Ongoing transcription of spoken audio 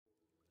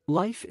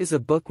Life is a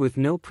book with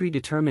no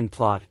predetermined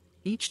plot,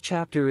 each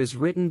chapter is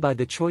written by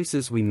the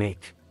choices we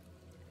make.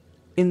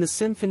 In the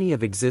symphony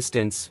of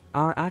existence,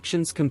 our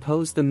actions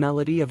compose the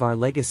melody of our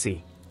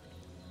legacy.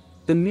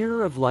 The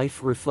mirror of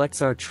life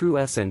reflects our true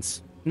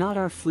essence, not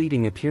our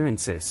fleeting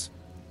appearances.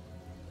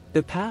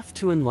 The path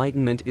to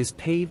enlightenment is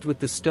paved with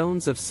the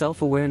stones of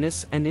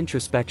self-awareness and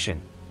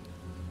introspection.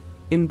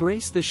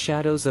 Embrace the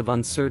shadows of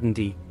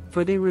uncertainty,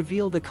 for they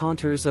reveal the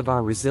contours of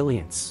our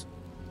resilience.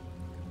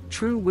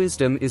 True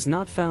wisdom is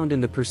not found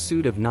in the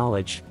pursuit of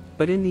knowledge,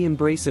 but in the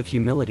embrace of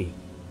humility.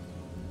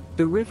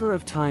 The river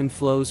of time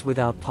flows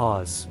without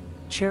pause.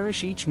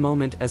 Cherish each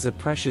moment as a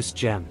precious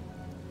gem.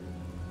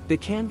 The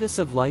canvas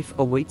of life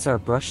awaits our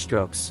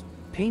brushstrokes.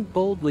 Paint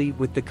boldly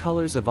with the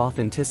colors of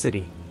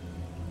authenticity.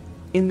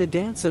 In the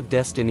dance of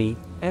destiny,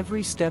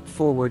 every step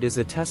forward is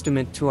a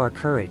testament to our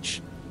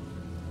courage.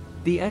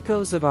 The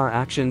echoes of our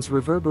actions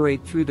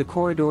reverberate through the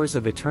corridors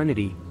of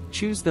eternity.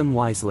 Choose them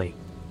wisely.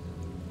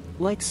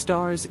 Like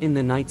stars in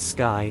the night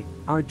sky,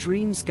 our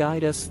dreams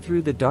guide us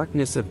through the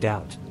darkness of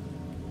doubt.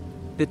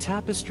 The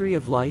tapestry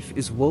of life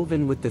is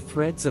woven with the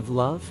threads of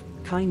love,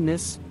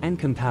 kindness, and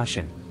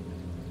compassion.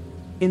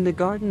 In the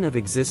garden of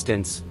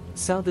existence,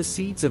 sow the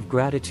seeds of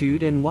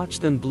gratitude and watch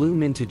them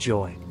bloom into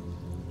joy.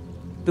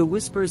 The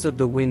whispers of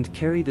the wind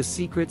carry the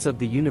secrets of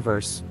the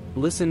universe.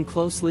 Listen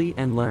closely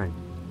and learn.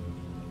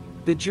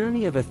 The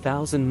journey of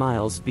 1,000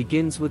 miles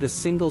begins with a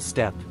single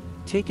step.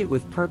 Take it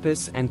with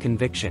purpose and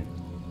conviction.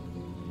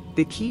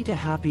 The key to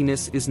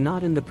happiness is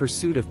not in the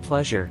pursuit of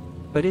pleasure,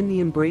 but in the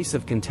embrace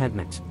of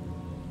contentment.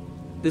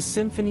 The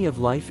symphony of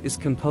life is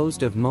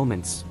composed of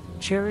moments.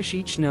 Cherish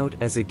each note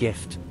as a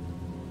gift.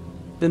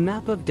 The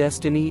map of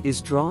destiny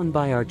is drawn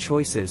by our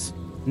choices.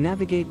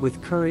 Navigate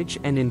with courage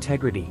and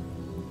integrity.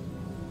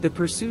 The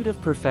pursuit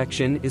of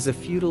perfection is a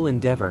futile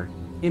endeavor.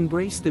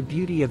 Embrace the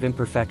beauty of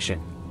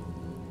imperfection.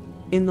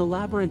 In the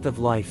labyrinth of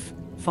life,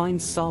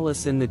 find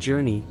solace in the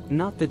journey,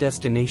 not the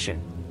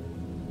destination.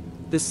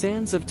 The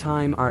sands of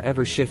time are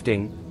ever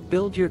shifting.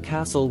 Build your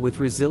castle with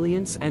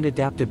resilience and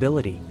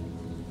adaptability.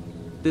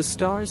 The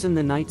stars in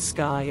the night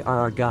sky are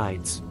our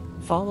guides.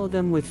 Follow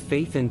them with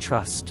faith and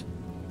trust.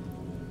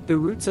 The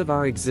roots of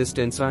our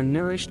existence are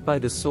nourished by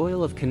the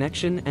soil of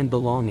connection and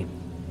belonging.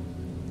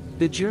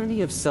 The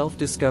journey of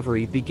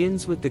self-discovery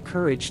begins with the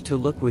courage to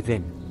look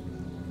within.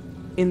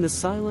 In the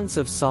silence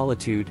of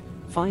solitude,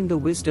 find the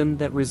wisdom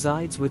that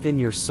resides within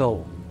your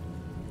soul.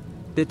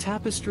 The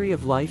tapestry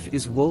of life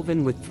is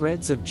woven with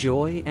threads of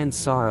joy and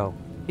sorrow.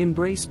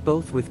 Embrace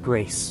both with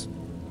grace.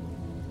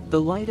 The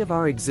light of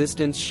our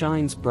existence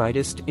shines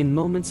brightest in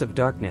moments of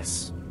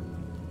darkness.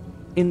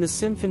 In the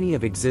symphony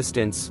of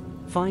existence,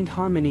 find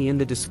harmony in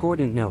the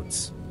discordant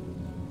notes.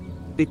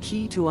 The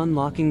key to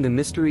unlocking the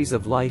mysteries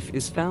of life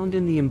is found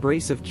in the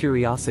embrace of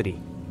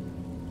curiosity.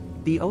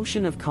 The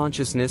ocean of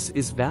consciousness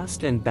is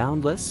vast and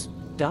boundless.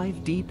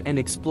 Dive deep and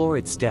explore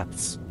its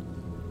depths.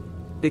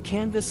 The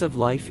canvas of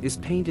life is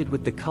painted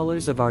with the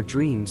colors of our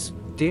dreams.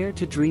 Dare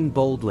to dream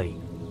boldly.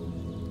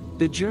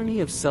 The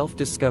journey of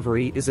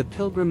self-discovery is a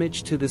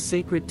pilgrimage to the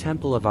sacred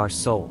temple of our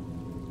soul.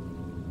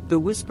 The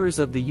whispers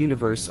of the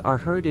universe are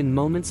heard in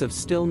moments of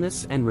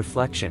stillness and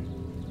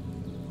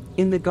reflection.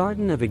 In the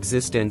garden of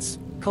existence,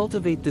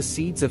 cultivate the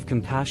seeds of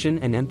compassion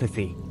and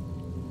empathy.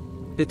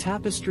 The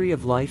tapestry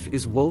of life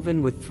is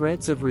woven with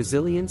threads of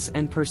resilience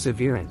and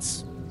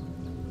perseverance.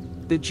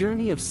 The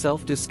journey of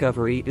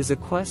self-discovery is a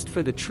quest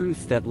for the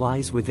truth that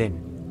lies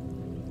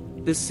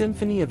within. The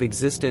symphony of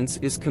existence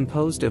is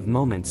composed of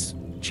moments.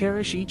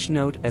 Cherish each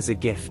note as a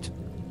gift.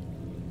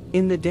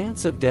 In the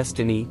dance of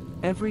destiny,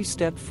 every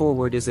step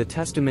forward is a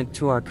testament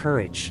to our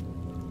courage.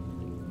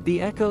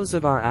 The echoes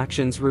of our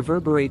actions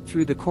reverberate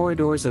through the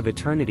corridors of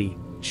eternity.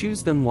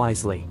 Choose them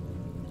wisely.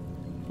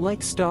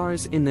 Like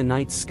stars in the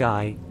night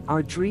sky,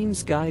 our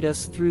dreams guide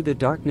us through the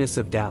darkness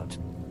of doubt.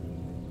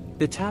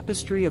 The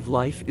tapestry of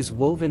life is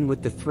woven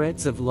with the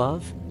threads of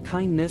love,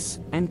 kindness,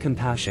 and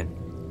compassion.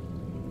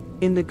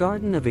 In the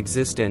garden of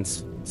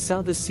existence,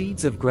 sow the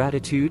seeds of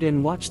gratitude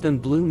and watch them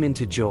bloom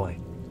into joy.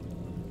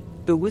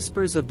 The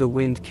whispers of the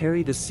wind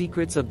carry the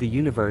secrets of the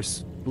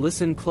universe.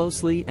 Listen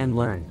closely and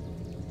learn.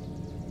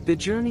 The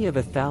journey of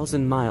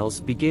 1,000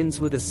 miles begins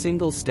with a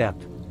single step.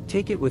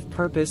 Take it with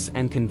purpose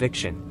and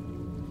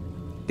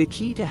conviction. The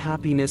key to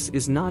happiness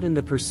is not in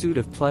the pursuit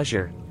of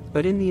pleasure,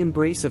 but in the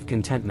embrace of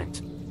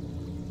contentment.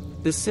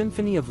 The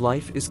symphony of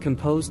life is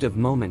composed of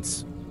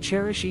moments.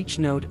 Cherish each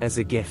note as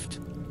a gift.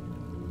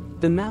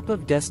 The map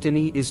of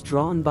destiny is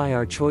drawn by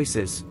our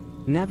choices.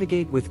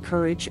 Navigate with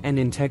courage and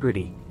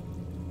integrity.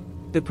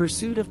 The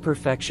pursuit of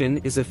perfection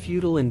is a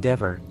futile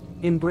endeavor.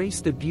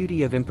 Embrace the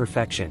beauty of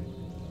imperfection.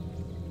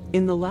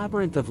 In the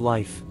labyrinth of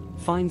life,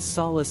 find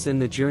solace in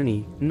the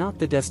journey, not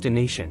the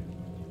destination.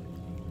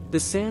 The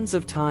sands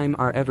of time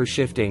are ever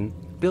shifting.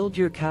 Build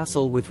your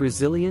castle with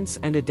resilience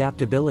and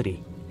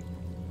adaptability.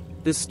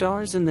 The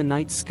stars in the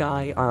night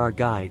sky are our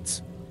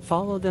guides.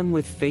 Follow them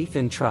with faith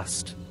and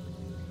trust.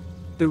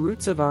 The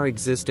roots of our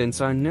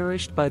existence are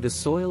nourished by the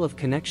soil of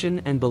connection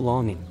and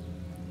belonging.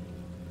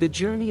 The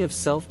journey of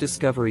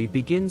self-discovery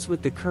begins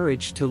with the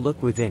courage to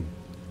look within.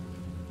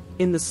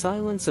 In the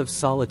silence of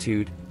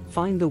solitude,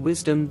 find the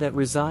wisdom that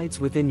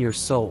resides within your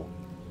soul.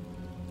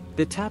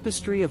 The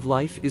tapestry of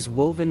life is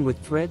woven with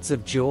threads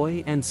of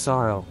joy and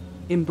sorrow,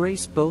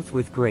 embrace both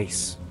with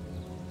grace.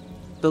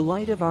 The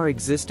light of our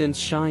existence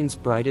shines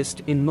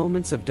brightest in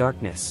moments of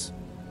darkness.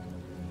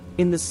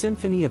 In the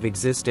symphony of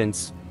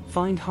existence,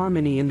 find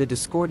harmony in the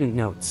discordant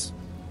notes.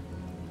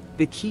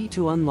 The key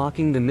to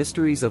unlocking the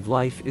mysteries of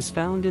life is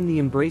found in the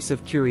embrace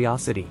of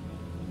curiosity.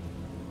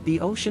 The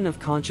ocean of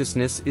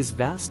consciousness is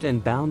vast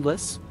and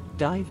boundless,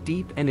 dive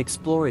deep and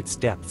explore its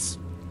depths.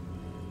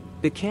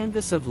 The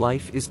canvas of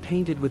life is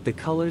painted with the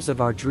colors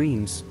of our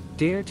dreams,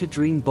 dare to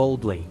dream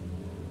boldly.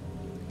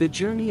 The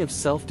journey of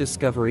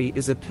self-discovery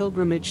is a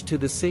pilgrimage to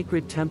the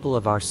sacred temple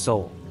of our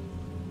soul.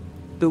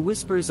 The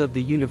whispers of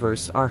the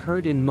universe are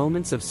heard in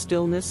moments of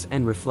stillness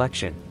and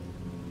reflection.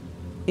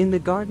 In the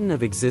garden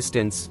of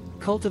existence,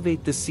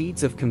 cultivate the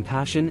seeds of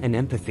compassion and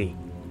empathy.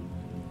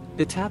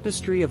 The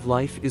tapestry of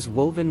life is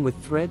woven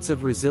with threads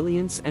of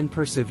resilience and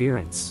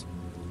perseverance.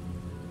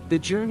 The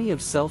journey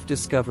of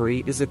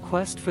self-discovery is a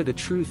quest for the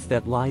truth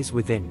that lies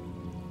within.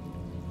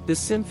 The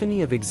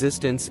symphony of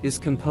existence is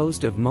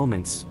composed of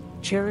moments,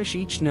 cherish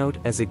each note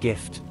as a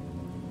gift.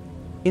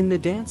 In the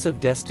dance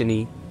of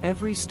destiny,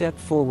 every step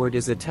forward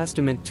is a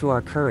testament to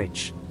our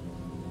courage.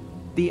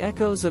 The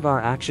echoes of our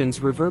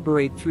actions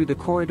reverberate through the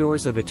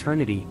corridors of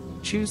eternity,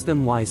 choose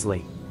them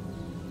wisely.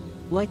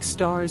 Like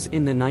stars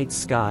in the night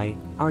sky,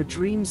 our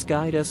dreams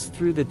guide us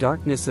through the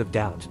darkness of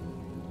doubt.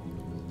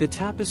 The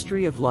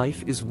tapestry of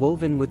life is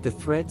woven with the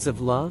threads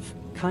of love,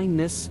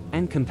 kindness,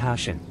 and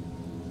compassion.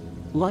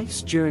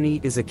 Life's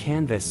journey is a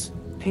canvas,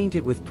 paint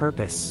it with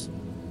purpose.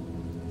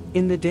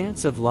 In the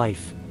dance of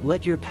life,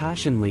 let your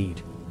passion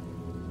lead.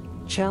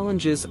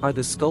 Challenges are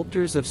the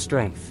sculptors of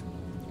strength.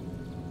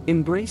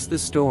 Embrace the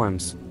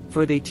storms,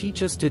 for they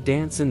teach us to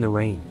dance in the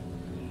rain.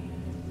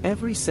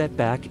 Every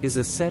setback is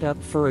a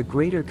setup for a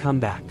greater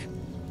comeback.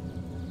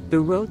 The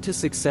road to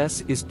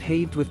success is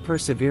paved with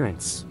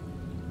perseverance.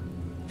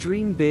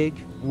 Dream big,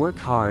 work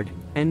hard,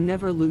 and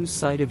never lose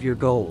sight of your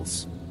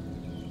goals.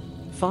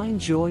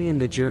 Find joy in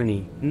the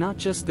journey, not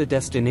just the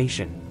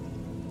destination.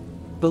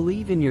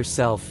 Believe in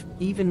yourself,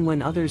 even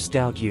when others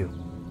doubt you.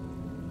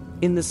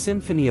 In the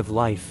symphony of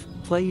life,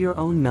 play your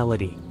own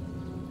melody.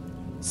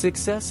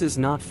 Success is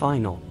not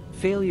final,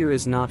 failure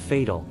is not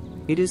fatal,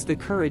 it is the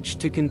courage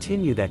to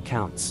continue that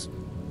counts.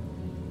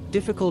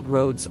 Difficult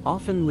roads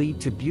often lead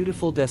to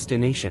beautiful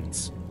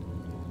destinations.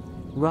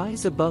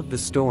 Rise above the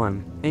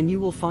storm, and you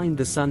will find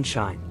the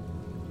sunshine.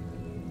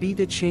 Be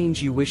the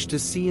change you wish to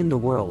see in the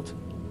world.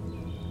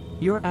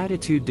 Your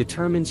attitude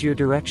determines your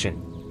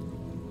direction.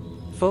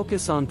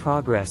 Focus on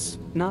progress,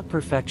 not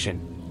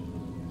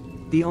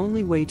perfection. The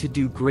only way to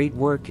do great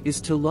work is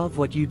to love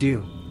what you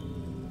do.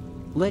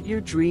 Let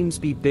your dreams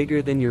be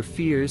bigger than your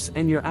fears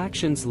and your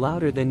actions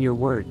louder than your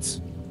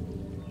words.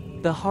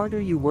 The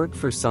harder you work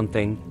for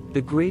something,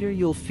 the greater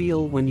you'll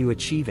feel when you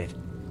achieve it.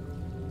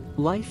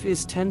 Life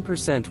is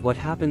 10% what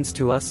happens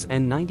to us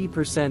and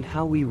 90%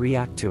 how we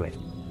react to it.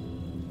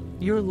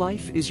 Your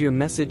life is your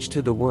message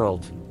to the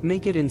world,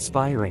 make it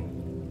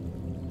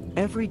inspiring.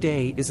 Every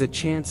day is a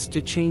chance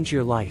to change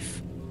your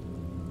life.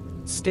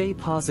 Stay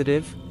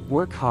positive,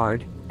 work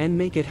hard, and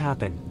make it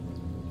happen.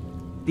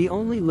 The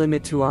only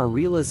limit to our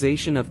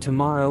realization of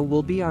tomorrow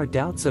will be our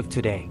doubts of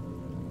today.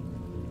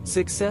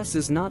 Success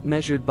is not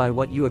measured by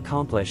what you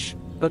accomplish,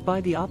 but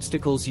by the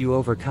obstacles you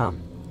overcome.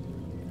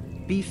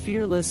 Be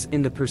fearless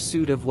in the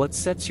pursuit of what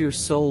sets your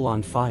soul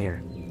on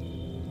fire.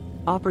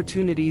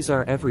 Opportunities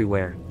are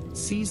everywhere,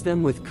 seize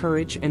them with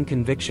courage and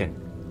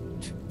conviction.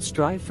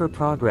 Strive for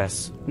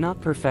progress, not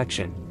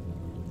perfection.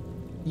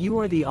 You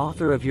are the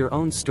author of your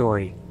own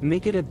story,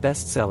 make it a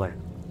bestseller.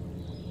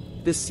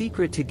 The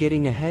secret to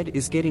getting ahead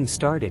is getting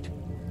started.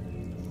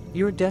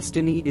 Your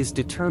destiny is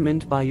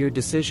determined by your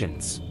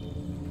decisions.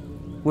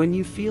 When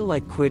you feel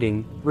like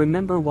quitting,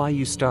 remember why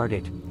you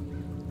started.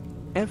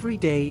 Every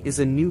day is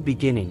a new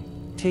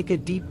beginning, take a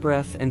deep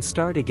breath and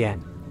start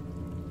again.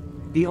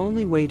 The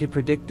only way to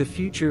predict the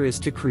future is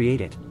to create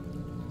it.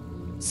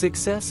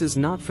 Success is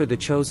not for the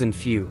chosen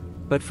few,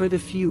 but for the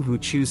few who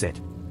choose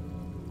it.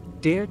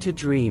 Dare to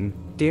dream,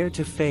 dare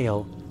to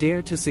fail,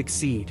 dare to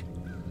succeed.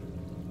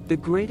 The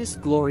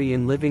greatest glory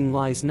in living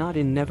lies not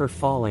in never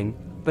falling,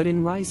 but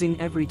in rising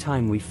every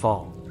time we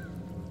fall.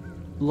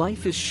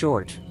 Life is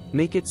short,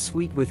 make it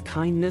sweet with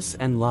kindness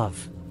and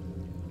love.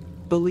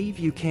 Believe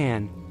you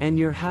can, and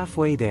you're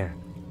halfway there.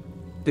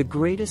 The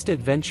greatest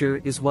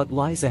adventure is what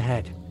lies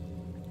ahead.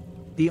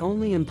 The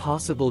only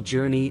impossible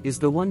journey is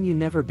the one you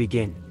never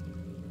begin.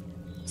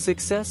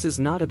 Success is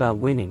not about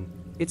winning,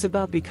 it's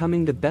about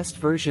becoming the best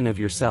version of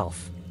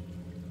yourself.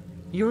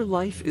 Your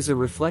life is a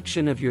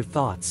reflection of your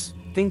thoughts,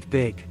 think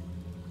big.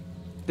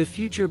 The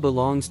future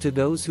belongs to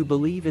those who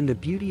believe in the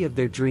beauty of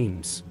their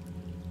dreams.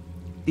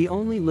 The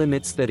only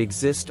limits that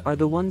exist are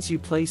the ones you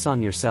place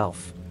on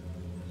yourself.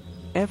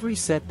 Every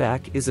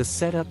setback is a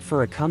setup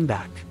for a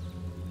comeback.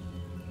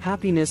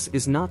 Happiness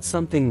is not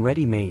something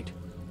ready-made.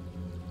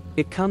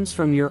 It comes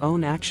from your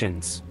own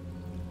actions.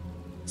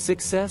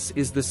 Success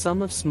is the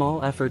sum of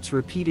small efforts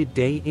repeated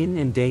day in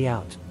and day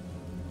out.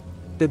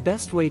 The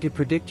best way to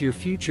predict your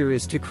future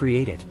is to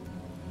create it.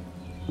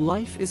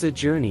 Life is a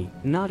journey,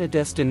 not a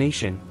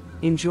destination.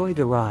 Enjoy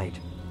the ride.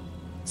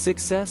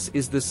 Success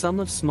is the sum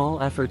of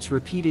small efforts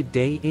repeated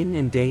day in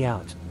and day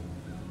out.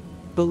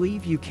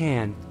 Believe you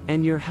can,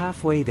 and you're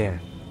halfway there.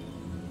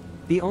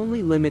 The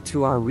only limit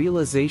to our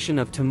realization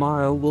of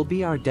tomorrow will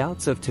be our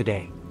doubts of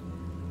today.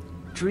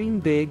 Dream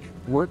big,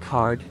 work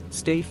hard,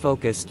 stay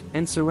focused,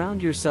 and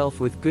surround yourself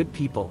with good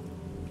people.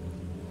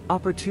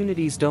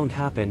 Opportunities don't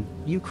happen,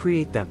 you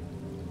create them.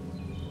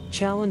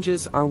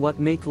 Challenges are what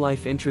make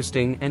life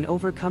interesting, and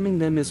overcoming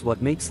them is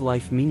what makes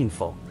life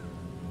meaningful.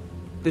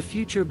 The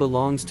future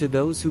belongs to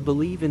those who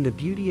believe in the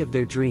beauty of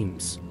their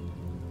dreams.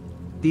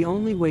 The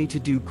only way to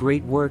do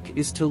great work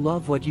is to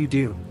love what you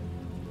do.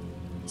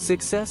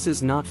 Success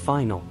is not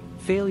final,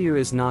 failure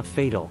is not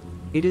fatal,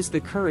 it is the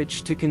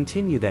courage to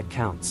continue that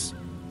counts.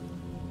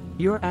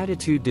 Your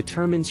attitude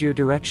determines your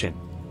direction.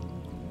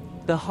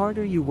 The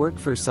harder you work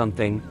for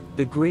something,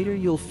 the greater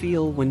you'll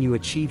feel when you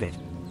achieve it.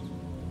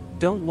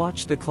 Don't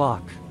watch the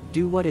clock,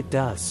 do what it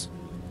does.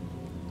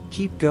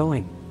 Keep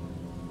going.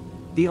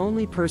 The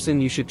only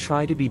person you should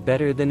try to be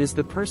better than is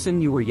the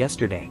person you were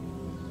yesterday.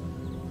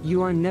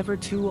 You are never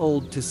too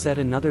old to set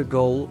another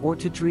goal or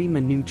to dream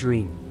a new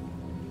dream.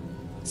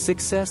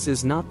 Success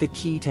is not the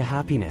key to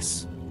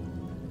happiness.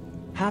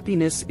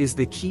 Happiness is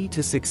the key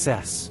to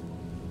success.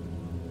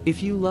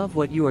 If you love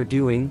what you are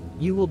doing,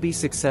 you will be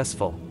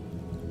successful.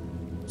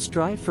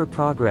 Strive for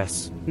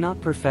progress, not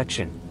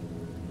perfection.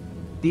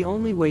 The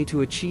only way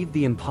to achieve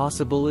the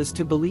impossible is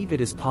to believe it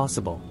is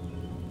possible.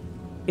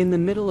 In the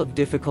middle of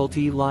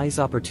difficulty lies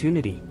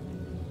opportunity.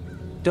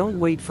 Don't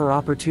wait for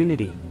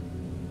opportunity.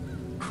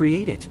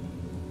 Create it.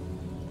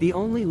 The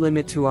only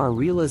limit to our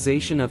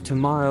realization of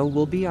tomorrow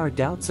will be our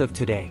doubts of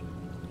today.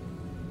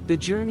 The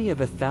journey of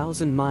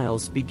 1,000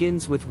 miles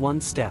begins with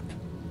one step.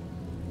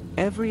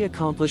 Every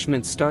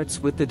accomplishment starts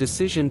with the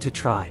decision to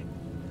try.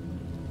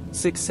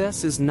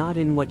 Success is not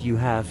in what you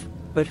have,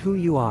 but who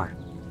you are.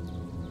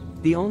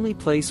 The only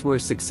place where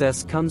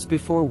success comes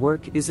before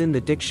work is in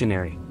the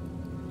dictionary.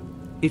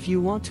 If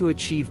you want to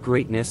achieve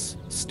greatness,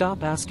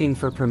 stop asking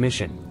for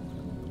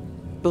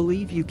permission.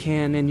 Believe you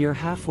can, and you're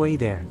halfway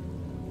there.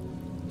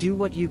 Do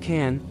what you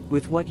can,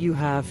 with what you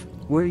have,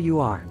 where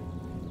you are.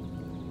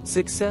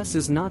 Success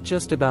is not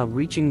just about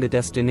reaching the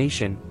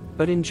destination,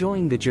 but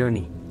enjoying the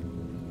journey.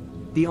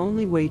 The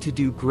only way to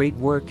do great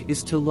work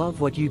is to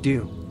love what you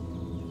do.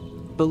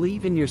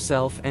 Believe in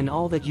yourself and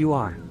all that you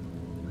are.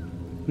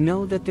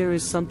 Know that there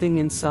is something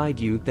inside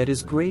you that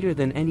is greater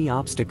than any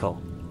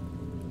obstacle.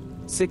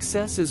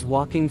 Success is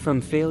walking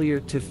from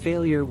failure to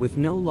failure with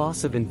no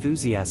loss of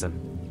enthusiasm.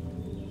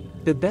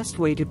 The best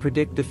way to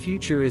predict the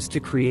future is to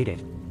create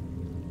it.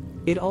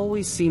 It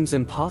always seems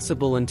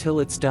impossible until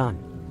it's done.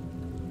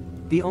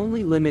 The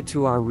only limit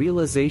to our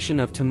realization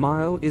of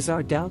tomorrow is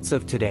our doubts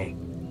of today.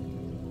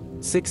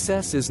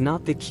 Success is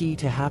not the key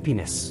to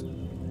happiness.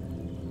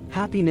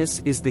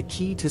 Happiness is the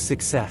key to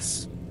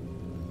success.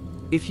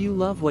 If you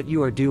love what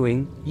you are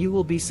doing, you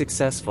will be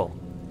successful.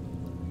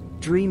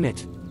 Dream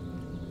it.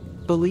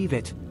 Believe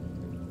it.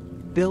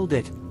 Build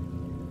it.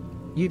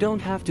 You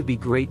don't have to be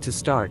great to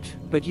start,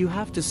 but you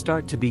have to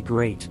start to be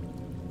great.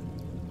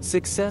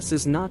 Success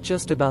is not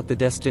just about the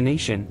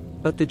destination,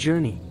 but the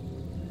journey.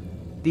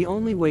 The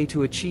only way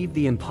to achieve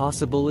the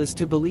impossible is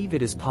to believe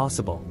it is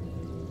possible.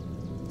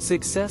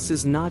 Success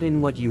is not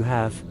in what you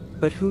have,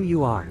 but who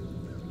you are.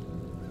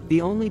 The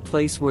only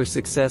place where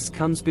success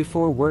comes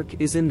before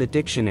work is in the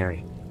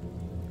dictionary.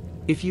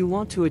 If you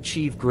want to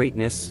achieve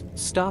greatness,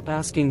 stop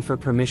asking for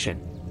permission.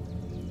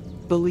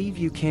 Believe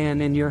you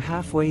can, and you're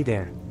halfway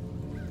there.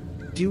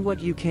 Do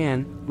what you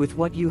can, with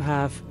what you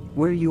have,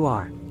 where you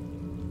are.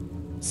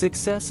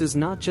 Success is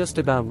not just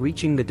about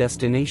reaching the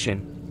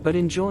destination, but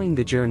enjoying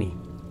the journey.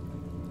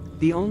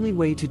 The only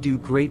way to do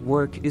great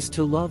work is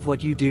to love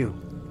what you do.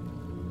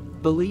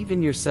 Believe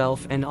in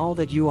yourself and all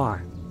that you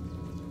are.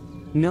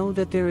 Know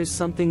that there is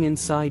something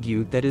inside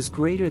you that is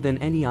greater than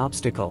any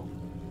obstacle.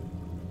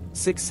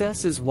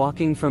 Success is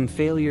walking from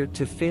failure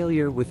to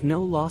failure with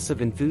no loss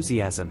of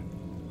enthusiasm.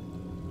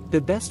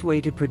 The best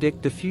way to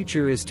predict the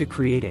future is to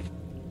create it.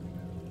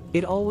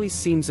 It always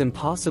seems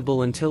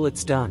impossible until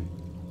it's done.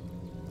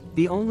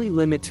 The only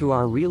limit to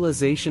our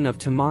realization of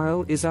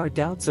tomorrow is our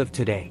doubts of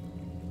today.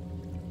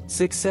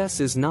 Success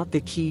is not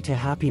the key to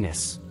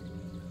happiness.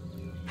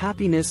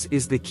 Happiness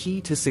is the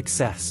key to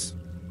success.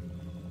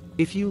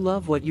 If you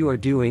love what you are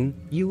doing,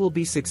 you will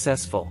be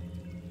successful.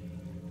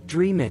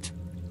 Dream it.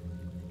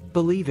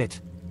 Believe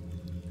it.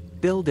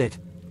 Build it.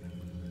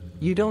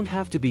 You don't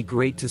have to be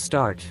great to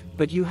start,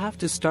 but you have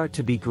to start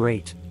to be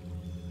great.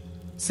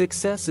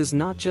 Success is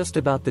not just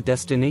about the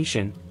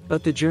destination,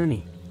 but the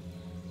journey.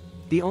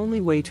 The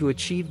only way to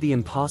achieve the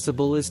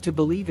impossible is to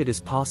believe it is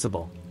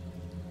possible.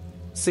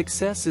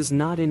 Success is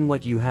not in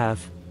what you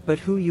have, but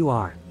who you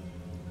are.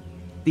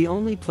 The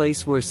only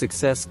place where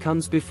success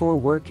comes before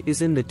work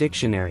is in the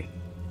dictionary.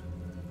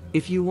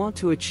 If you want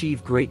to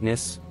achieve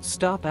greatness,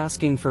 stop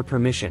asking for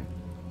permission.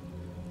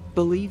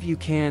 Believe you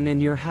can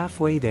and you're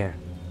halfway there.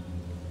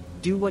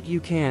 Do what you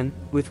can,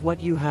 with what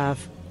you have,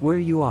 where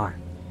you are.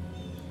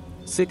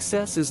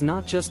 Success is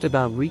not just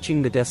about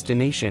reaching the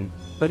destination,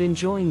 but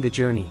enjoying the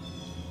journey.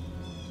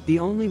 The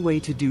only way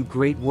to do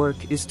great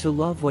work is to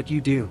love what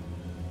you do.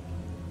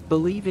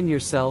 Believe in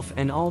yourself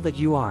and all that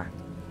you are.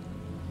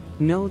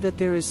 Know that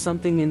there is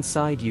something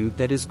inside you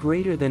that is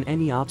greater than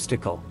any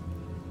obstacle.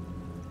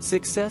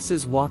 Success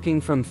is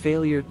walking from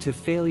failure to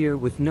failure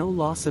with no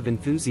loss of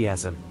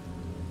enthusiasm.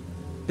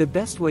 The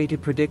best way to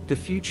predict the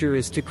future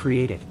is to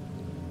create it.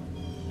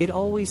 It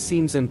always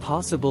seems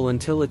impossible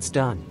until it's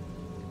done.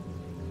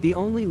 The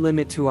only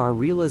limit to our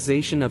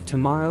realization of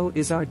tomorrow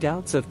is our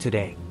doubts of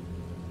today.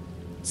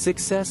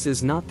 Success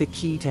is not the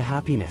key to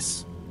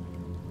happiness.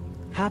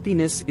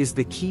 Happiness is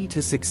the key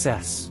to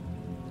success.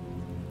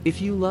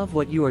 If you love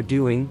what you are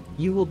doing,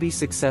 you will be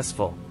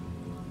successful.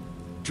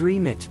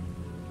 Dream it.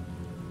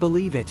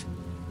 Believe it.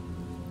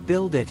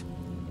 Build it.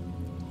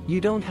 You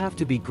don't have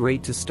to be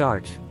great to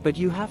start, but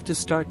you have to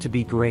start to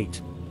be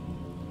great.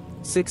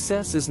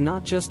 Success is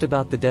not just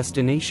about the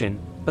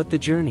destination, but the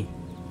journey.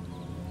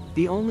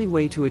 The only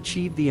way to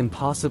achieve the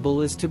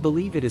impossible is to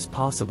believe it is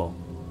possible.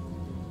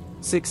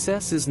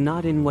 Success is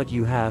not in what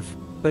you have,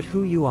 but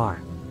who you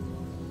are.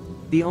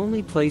 The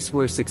only place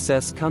where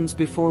success comes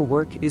before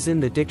work is in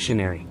the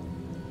dictionary.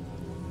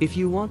 If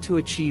you want to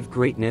achieve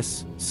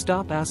greatness,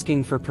 stop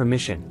asking for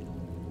permission.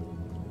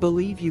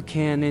 Believe you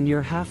can and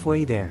you're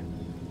halfway there.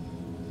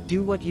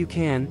 Do what you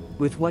can,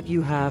 with what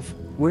you have,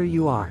 where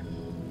you are.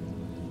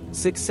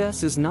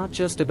 Success is not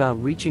just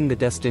about reaching the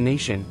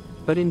destination,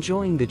 but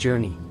enjoying the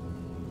journey.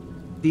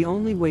 The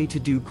only way to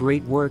do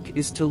great work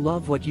is to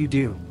love what you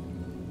do.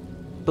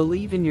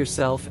 Believe in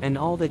yourself and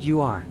all that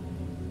you are.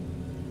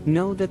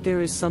 Know that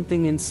there is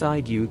something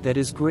inside you that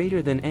is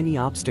greater than any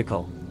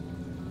obstacle.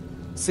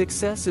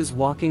 Success is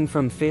walking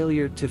from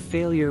failure to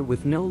failure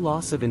with no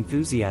loss of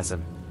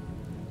enthusiasm.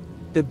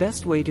 The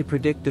best way to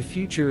predict the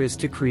future is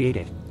to create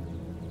it.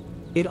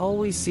 It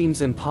always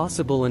seems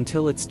impossible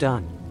until it's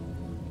done.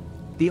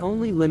 The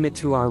only limit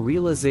to our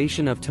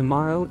realization of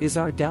tomorrow is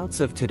our doubts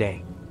of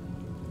today.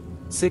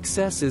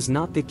 Success is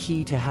not the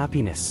key to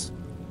happiness.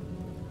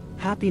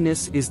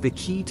 Happiness is the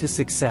key to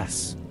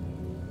success.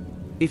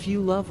 If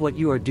you love what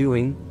you are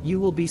doing, you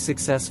will be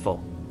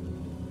successful.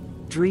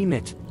 Dream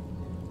it.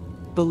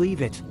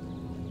 Believe it.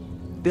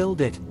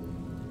 Build it.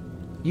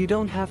 You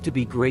don't have to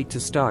be great to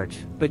start,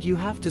 but you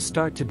have to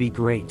start to be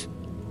great.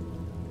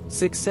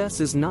 Success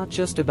is not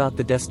just about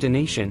the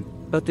destination,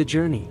 but the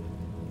journey.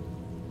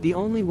 The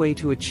only way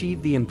to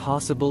achieve the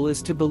impossible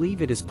is to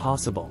believe it is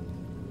possible.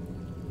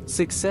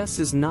 Success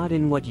is not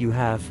in what you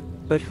have,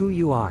 but who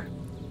you are.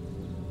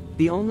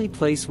 The only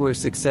place where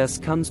success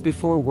comes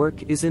before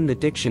work is in the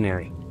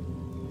dictionary.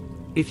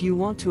 If you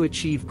want to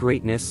achieve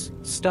greatness,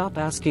 stop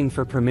asking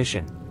for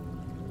permission.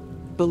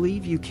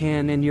 Believe you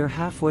can and you're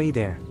halfway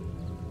there.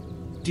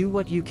 Do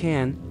what you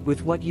can,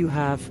 with what you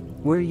have,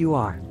 where you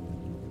are.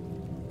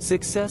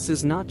 Success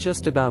is not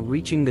just about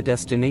reaching the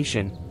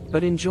destination,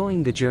 but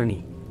enjoying the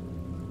journey.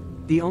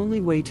 The only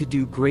way to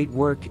do great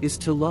work is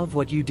to love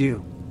what you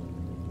do.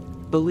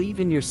 Believe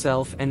in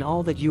yourself and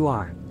all that you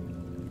are.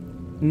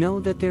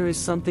 Know that there is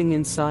something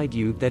inside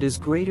you that is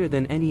greater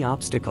than any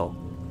obstacle.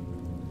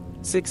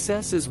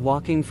 Success is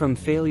walking from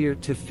failure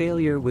to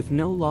failure with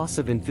no loss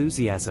of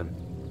enthusiasm.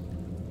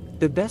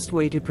 The best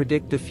way to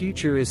predict the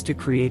future is to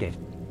create it.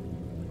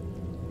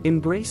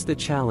 Embrace the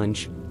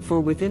challenge, for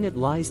within it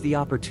lies the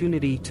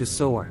opportunity to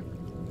soar.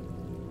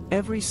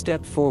 Every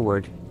step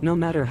forward, no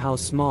matter how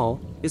small,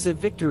 is a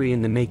victory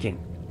in the making.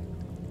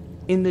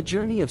 In the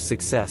journey of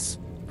success,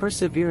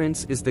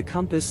 perseverance is the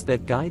compass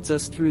that guides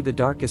us through the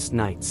darkest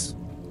nights.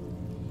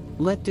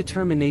 Let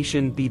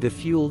determination be the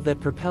fuel that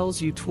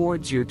propels you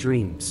towards your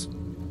dreams.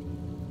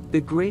 The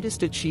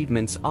greatest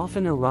achievements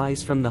often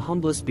arise from the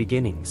humblest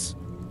beginnings.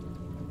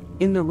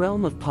 In the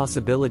realm of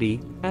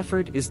possibility,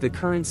 effort is the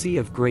currency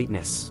of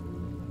greatness.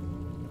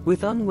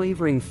 With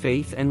unwavering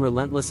faith and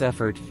relentless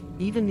effort,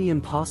 even the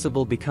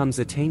impossible becomes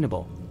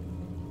attainable.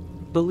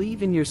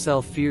 Believe in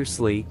yourself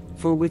fiercely,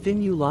 for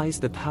within you lies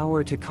the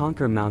power to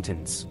conquer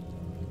mountains.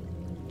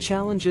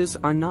 Challenges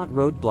are not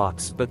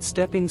roadblocks but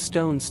stepping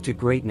stones to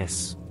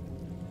greatness.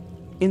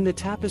 In the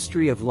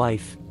tapestry of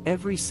life,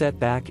 every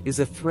setback is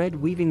a thread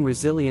weaving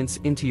resilience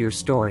into your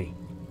story.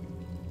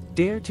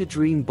 Dare to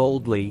dream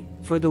boldly,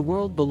 for the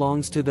world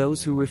belongs to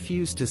those who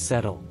refuse to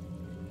settle.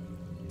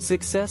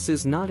 Success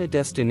is not a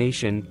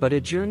destination but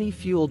a journey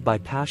fueled by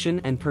passion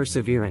and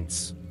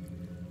perseverance.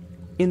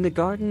 In the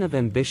garden of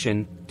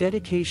ambition,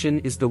 dedication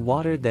is the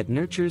water that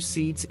nurtures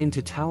seeds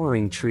into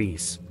towering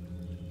trees.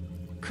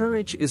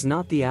 Courage is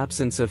not the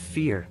absence of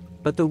fear,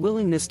 but the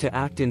willingness to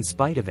act in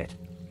spite of it.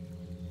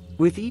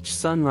 With each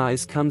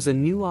sunrise comes a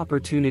new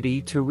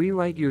opportunity to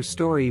rewrite your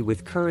story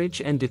with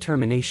courage and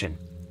determination.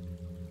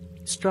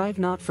 Strive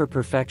not for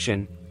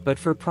perfection, but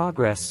for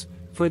progress,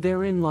 for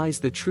therein lies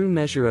the true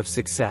measure of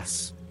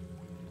success.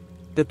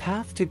 The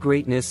path to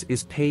greatness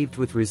is paved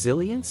with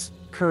resilience,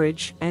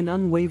 courage, and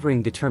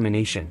unwavering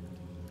determination.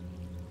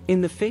 In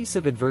the face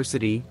of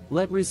adversity,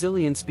 let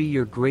resilience be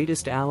your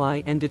greatest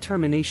ally and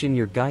determination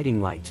your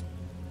guiding light.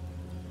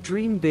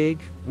 Dream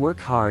big, work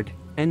hard,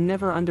 and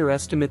never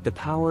underestimate the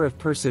power of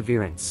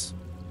perseverance.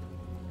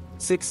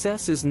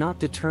 Success is not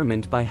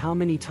determined by how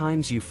many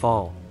times you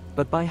fall,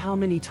 but by how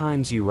many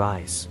times you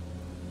rise.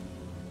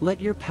 Let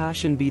your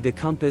passion be the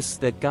compass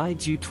that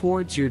guides you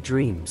towards your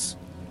dreams.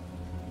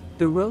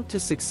 The road to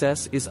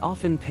success is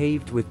often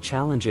paved with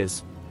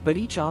challenges, but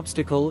each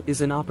obstacle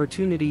is an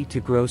opportunity to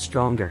grow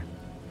stronger.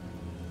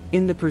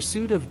 In the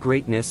pursuit of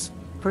greatness,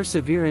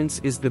 perseverance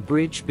is the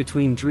bridge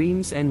between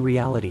dreams and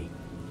reality.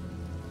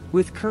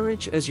 With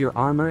courage as your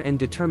armor and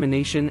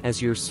determination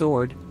as your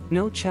sword,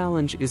 no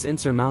challenge is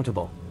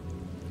insurmountable.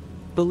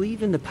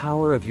 Believe in the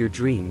power of your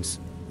dreams,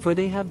 for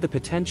they have the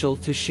potential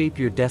to shape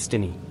your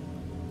destiny.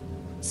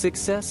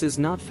 Success is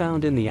not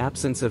found in the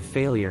absence of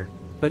failure,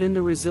 but in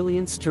the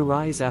resilience to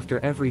rise after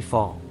every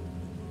fall.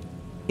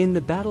 In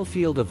the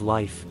battlefield of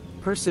life,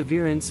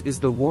 perseverance is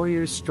the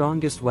warrior's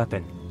strongest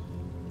weapon.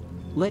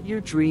 Let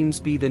your dreams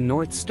be the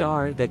North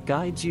Star that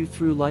guides you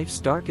through life's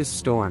darkest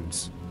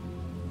storms.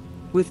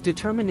 With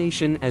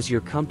determination as your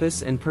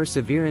compass and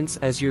perseverance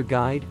as your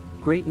guide,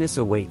 greatness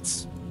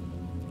awaits.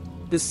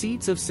 The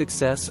seeds of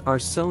success are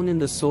sown in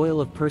the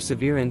soil of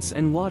perseverance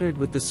and watered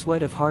with the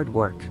sweat of hard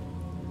work.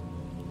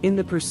 In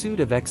the pursuit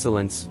of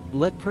excellence,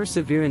 let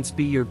perseverance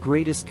be your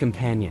greatest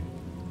companion.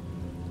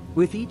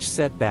 With each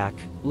setback,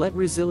 let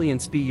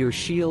resilience be your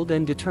shield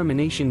and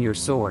determination your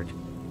sword.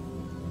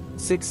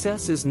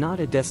 Success is not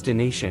a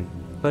destination,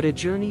 but a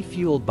journey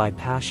fueled by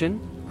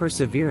passion,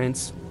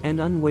 perseverance,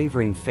 and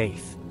unwavering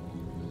faith.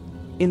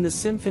 In the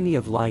symphony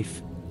of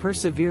life,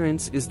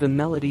 perseverance is the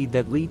melody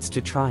that leads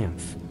to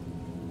triumph.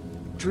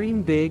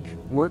 Dream big,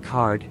 work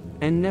hard,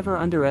 and never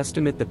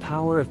underestimate the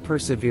power of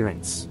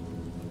perseverance.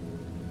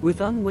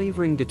 With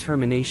unwavering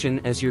determination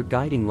as your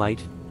guiding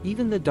light,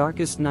 even the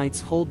darkest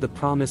nights hold the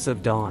promise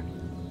of dawn.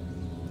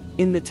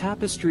 In the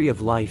tapestry of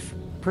life,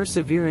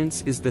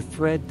 perseverance is the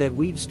thread that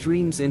weaves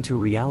dreams into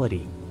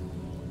reality.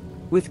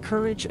 With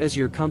courage as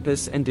your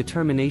compass and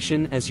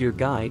determination as your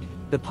guide,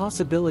 the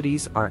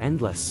possibilities are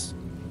endless.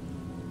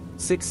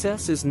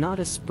 Success is not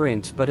a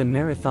sprint but a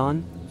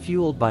marathon,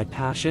 fueled by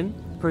passion,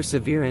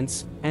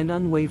 perseverance, and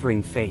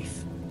unwavering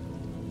faith.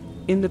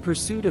 In the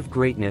pursuit of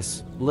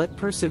greatness, let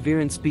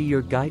perseverance be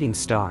your guiding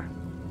star.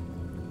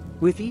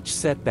 With each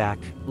setback,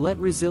 let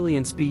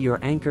resilience be your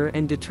anchor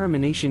and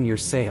determination your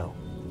sail.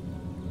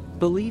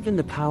 Believe in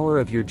the power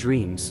of your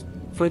dreams,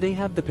 for they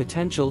have the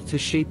potential to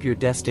shape your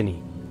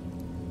destiny.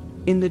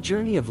 In the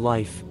journey of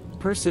life,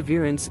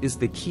 perseverance is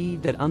the key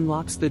that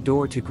unlocks the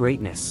door to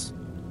greatness.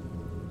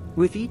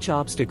 With each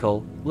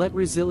obstacle, let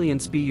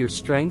resilience be your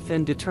strength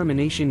and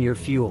determination your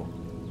fuel.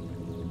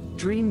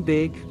 Dream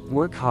big,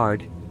 work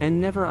hard, and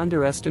never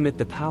underestimate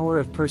the power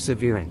of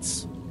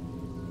perseverance.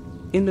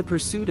 In the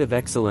pursuit of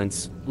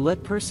excellence,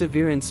 let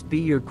perseverance be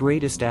your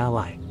greatest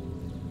ally.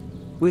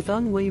 With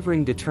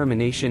unwavering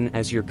determination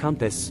as your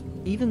compass,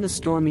 even the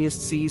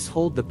stormiest seas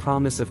hold the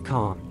promise of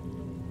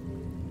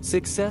calm.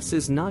 Success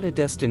is not a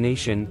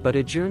destination but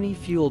a journey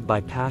fueled by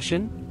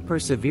passion,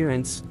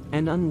 perseverance,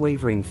 and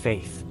unwavering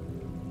faith.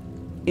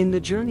 In the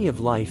journey of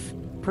life,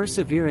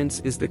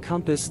 perseverance is the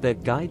compass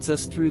that guides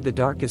us through the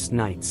darkest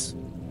nights.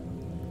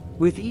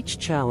 With each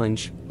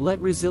challenge, let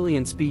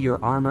resilience be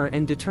your armor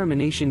and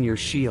determination your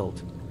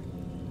shield.